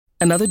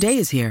Another day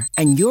is here,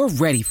 and you're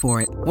ready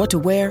for it. What to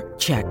wear?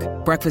 Check.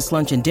 Breakfast,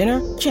 lunch, and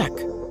dinner? Check.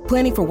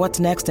 Planning for what's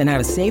next and how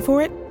to save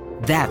for it?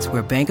 That's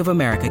where Bank of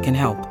America can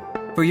help.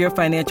 For your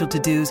financial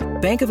to-dos,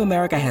 Bank of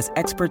America has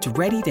experts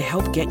ready to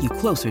help get you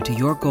closer to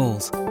your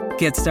goals.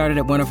 Get started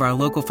at one of our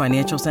local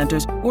financial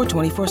centers or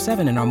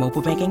 24/7 in our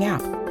mobile banking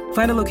app.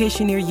 Find a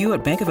location near you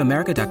at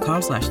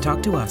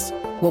bankofamerica.com/talktous.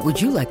 What would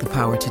you like the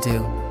power to do?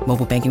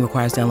 Mobile banking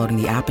requires downloading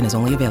the app and is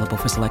only available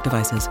for select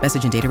devices.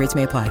 Message and data rates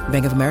may apply.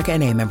 Bank of America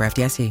N.A., member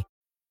FDIC.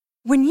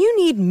 When you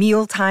need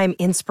mealtime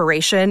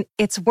inspiration,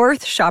 it's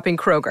worth shopping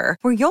Kroger,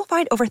 where you'll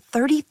find over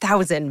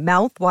 30,000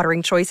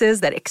 mouth-watering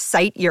choices that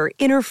excite your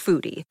inner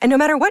foodie. And no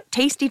matter what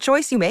tasty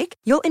choice you make,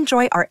 you'll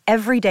enjoy our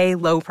everyday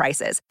low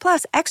prices,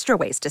 plus extra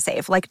ways to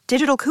save, like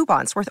digital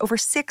coupons worth over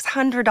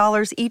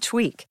 $600 each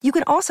week. You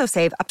can also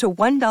save up to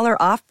 $1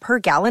 off per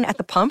gallon at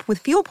the pump with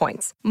fuel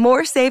points.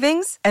 More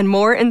savings and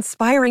more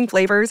inspiring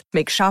flavors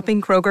make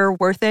shopping Kroger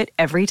worth it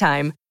every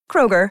time.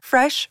 Kroger,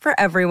 fresh for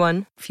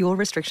everyone. Fuel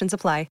restrictions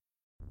apply.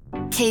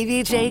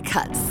 KVJ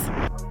Cuts.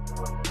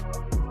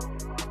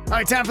 All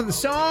right, time for the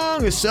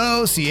song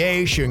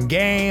association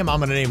game. I'm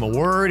going to name a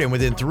word, and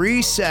within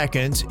 3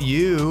 seconds,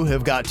 you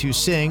have got to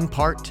sing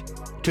part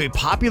to a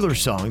popular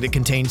song that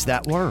contains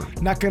that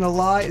word. Not going to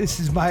lie, this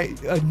is my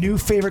new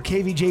favorite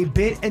KVJ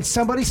bit, and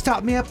somebody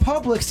stopped me at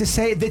Publix to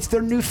say it's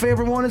their new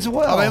favorite one as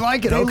well. Oh, they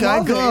like it? They Okay,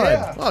 love good. It,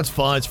 yeah. Well, it's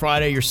fun. It's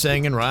Friday. You're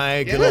singing,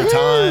 right? Good little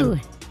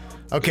time.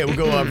 Okay, we'll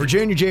go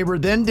Virginia,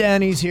 Jaybird, then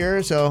Danny's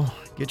here, so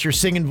get your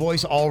singing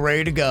voice all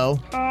ready to go.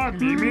 Kevin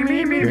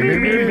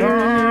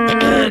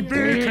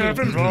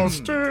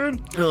Ralston.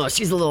 Oh,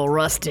 she's a little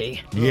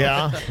rusty.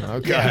 Yeah?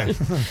 Okay.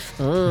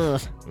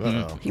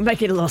 You might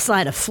get a little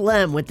side of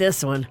phlegm with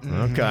this one.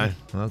 Okay.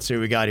 Let's see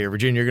what we got here.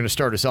 Virginia, you're going to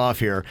start us off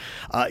here.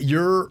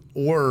 Your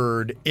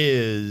word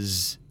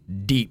is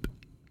deep.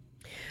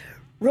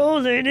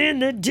 Rolling in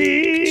the deep,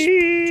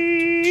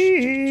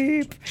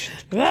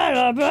 like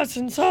a bus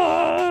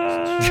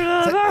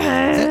inside of our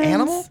hands. Is that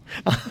Animal?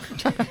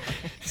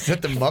 Is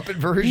that the Muppet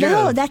version?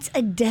 No, that's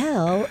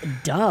Adele.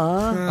 Duh.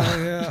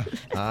 Yeah.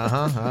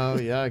 Oh,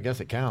 yeah, I guess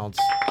it counts.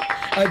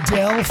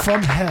 Adele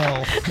from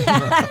hell.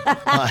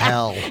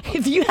 Hell.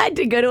 If you had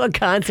to go to a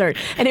concert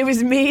and it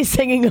was me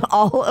singing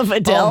all of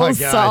Adele's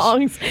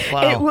songs,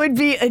 Wow. it would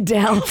be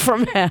Adele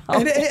from hell.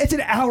 And it's an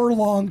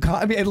hour-long,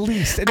 at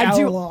least an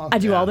hour long. I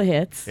do all the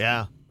hits.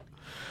 Yeah.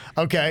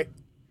 Okay.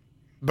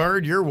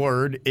 Bird, your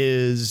word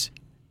is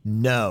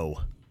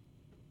no.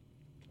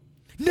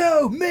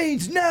 No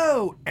means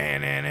no.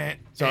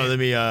 So let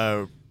me,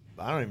 I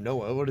don't even know.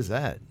 What is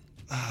that?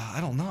 I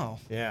don't know.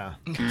 Yeah.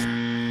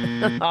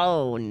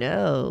 Oh,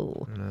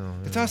 no.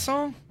 Is that a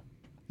song?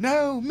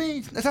 No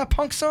means... Is that a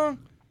punk song?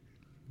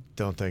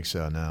 Don't think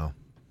so, no.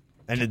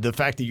 And the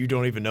fact that you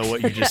don't even know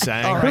what you just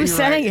sang. All right, Who you're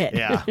sang right. it?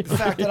 Yeah. The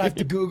fact that I have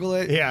to Google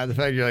it. Yeah, the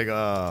fact you're like,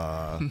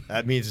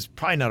 that means it's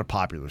probably not a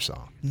popular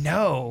song.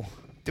 No.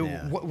 Dude,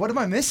 Yeah. what am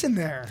I missing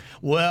there?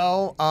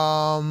 Well,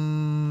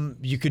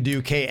 you could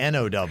do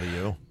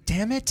KNOW.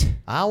 Damn it.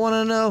 I want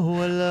to know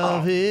what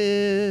love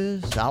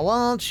is. I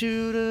want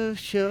you to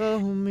show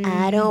me.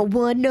 I don't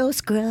want no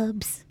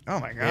scrubs. Oh,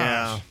 my gosh.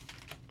 Yeah.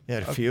 You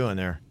had a few in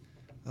there.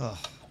 I'm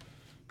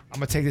going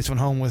to take this one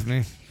home with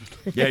me.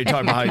 Yeah, you're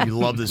talking about how you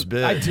love this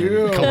bit. I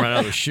do. Come right out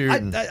of the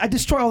shooting. I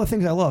destroy all the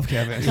things I love,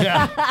 Kevin.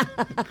 Yeah.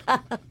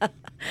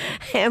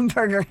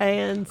 Hamburger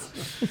hands.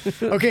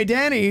 Okay,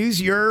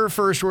 Danny's, your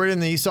first word in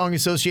the song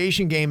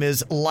association game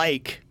is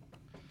like.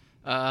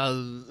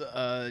 Oh,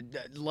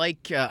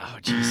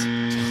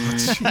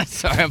 jeez.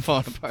 Sorry, I'm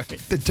falling apart.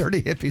 The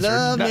dirty hippies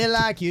Love are me nuts.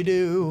 like you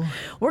do.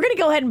 We're going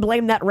to go ahead and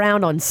blame that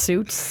round on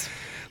Suits.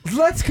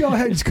 Let's go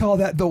ahead and just call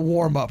that the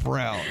warm-up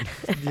round.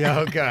 Yeah,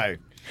 okay.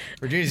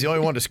 Virginia's the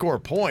only one to score a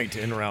point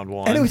in round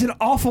one. And it was an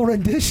awful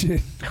rendition.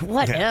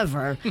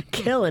 Whatever.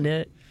 Killing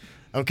it.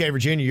 Okay,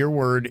 Virginia, your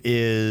word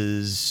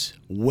is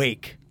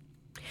wake.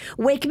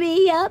 Wake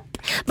me up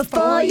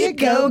before you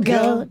go.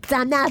 'Cause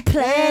I'm not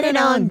planning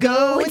on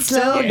going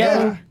slow.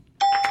 Yeah.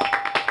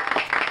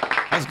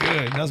 That's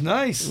good. That was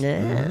nice.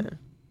 Yeah.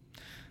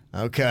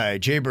 Okay,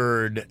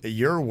 Jaybird,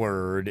 your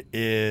word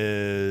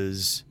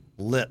is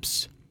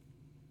lips.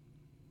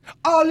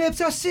 All lips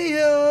are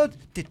sealed.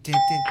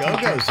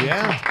 Go-Go's,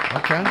 yeah.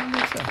 Okay.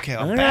 Okay,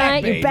 All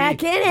right, you're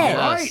back in it.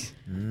 All right.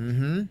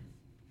 Mm-hmm.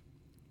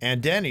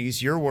 And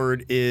Denny's, your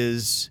word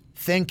is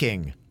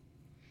thinking.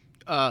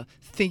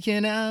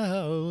 Thinking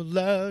out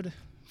loud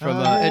from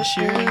Ed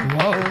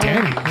Sheeran. Whoa,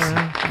 Danny's.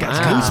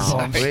 Got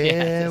goosebumps.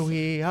 Where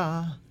we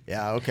are.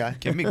 Yeah, okay.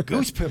 Give me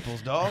goose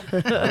pimples, dog.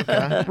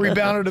 Okay.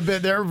 Rebounded a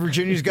bit there.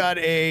 Virginia's got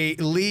a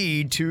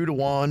lead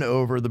 2-1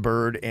 over the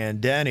Bird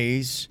and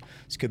Denny's.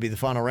 This could be the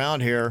final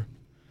round here.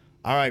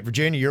 All right,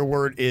 Virginia, your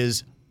word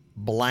is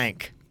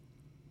blank.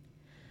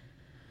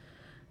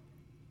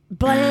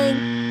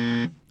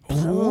 Blank.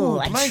 Oh,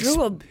 I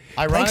drew a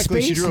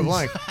Ironically, she drew a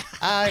spaces.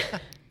 blank.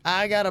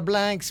 I got a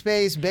blank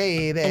space,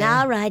 baby. and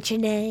I'll write your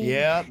name.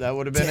 Yeah, that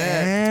would have been it.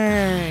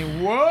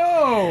 Dang.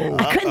 Whoa.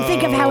 I couldn't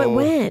think of how it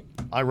went.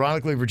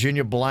 Ironically,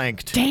 Virginia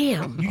blanked.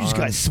 Damn. You just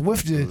got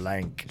swifted.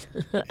 Blank.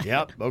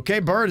 Yep. Okay,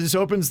 Bird, this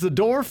opens the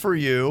door for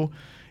you.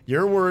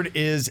 Your word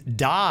is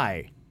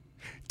die.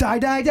 Die,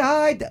 die,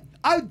 die.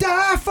 I'll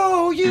die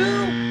for you.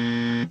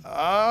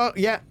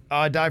 Yeah.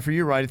 Die for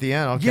you right at the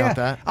end. I'll count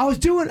that. I was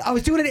doing an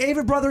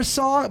Avett Brothers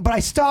song, but I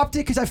stopped it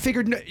because I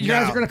figured you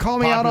guys are going to call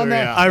me out on Popular,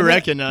 that. yeah. I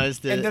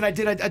recognized it. And then I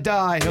did a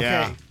die. Okay.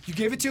 Yeah. You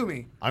gave it to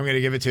me. I'm going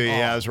to give it to you.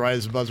 Yeah, that's right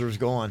as the buzzer was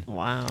going.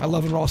 Wow. I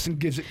love when Ralston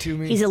gives it to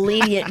me. He's a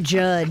lenient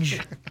judge.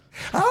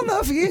 I don't know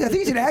if he is. I think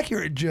he's an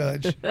accurate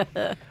judge.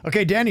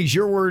 Okay, Denny's,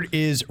 your word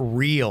is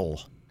real.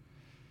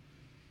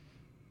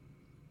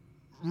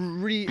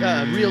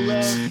 Real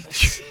love.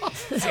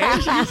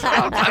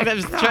 I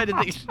was trying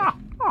to think.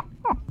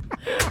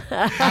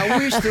 I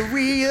wish the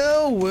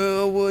real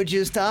world would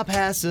just stop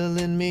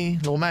hassling me.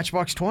 Little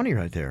Matchbox 20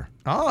 right there.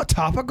 Oh,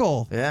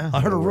 topical. Yeah. I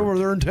heard a rumor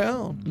they're in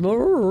town.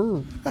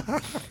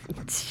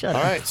 Shut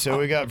All up. right, so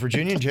we got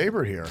Virginia and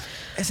Jaybird here.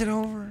 Is it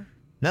over?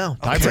 No,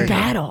 It's a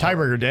battle.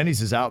 Tiebreaker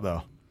Denny's is out,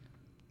 though.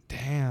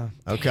 Damn.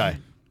 Okay.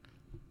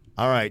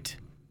 All right.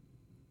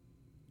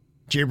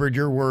 Jaybird,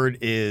 your word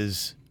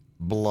is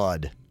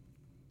blood.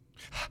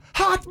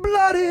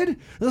 Hot-blooded,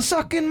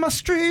 sucking my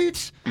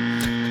streets.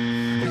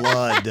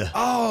 Blood.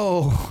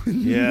 Oh.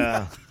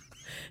 Yeah.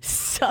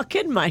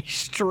 Sucking my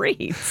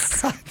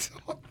streets.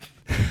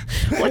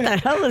 What the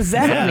hell does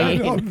that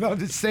mean? I'm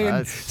just saying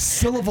That's-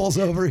 syllables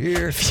over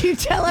here. If you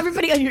tell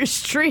everybody on your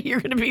street you're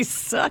going to be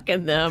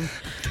sucking them,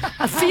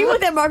 a few of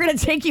them are going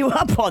to take you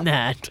up on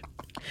that.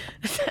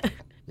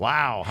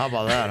 Wow. How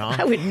about that, I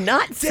huh? would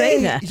not say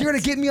Dang, that. you're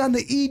going to get me on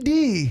the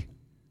ED.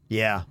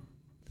 Yeah.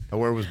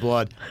 Where was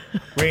blood?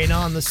 Rain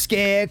on the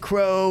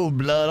scarecrow,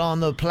 blood on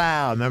the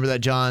plow. Remember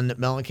that John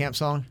Mellencamp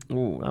song?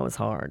 Ooh, that was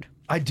hard.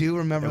 I do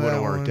remember That would that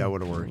have worked. one. That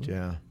would have worked.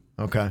 Yeah.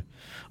 Okay.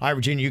 All right,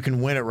 Virginia, you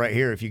can win it right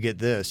here if you get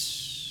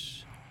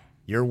this.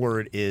 Your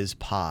word is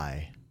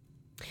pie.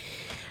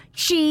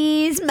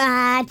 She's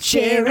my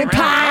cherry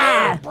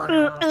pie.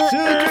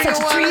 Such a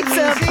sweet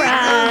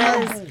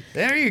surprise.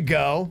 There you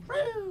go.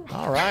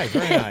 All right.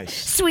 Very nice.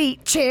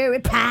 Sweet cherry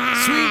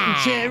pie.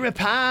 Sweet cherry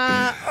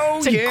pie. Oh,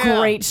 It's a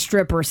great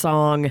stripper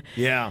song.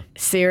 Yeah.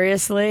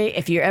 Seriously,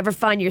 if you ever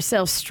find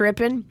yourself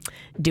stripping,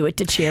 do it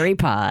to cherry I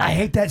pie.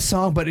 hate that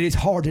song, but it is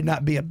hard to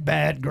not be a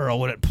bad girl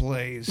when it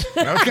plays.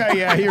 Okay.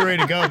 Yeah. You're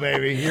ready to go,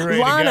 baby. You're ready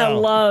to Lana go.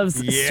 loves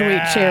sweet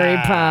cherry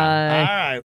pie. All right.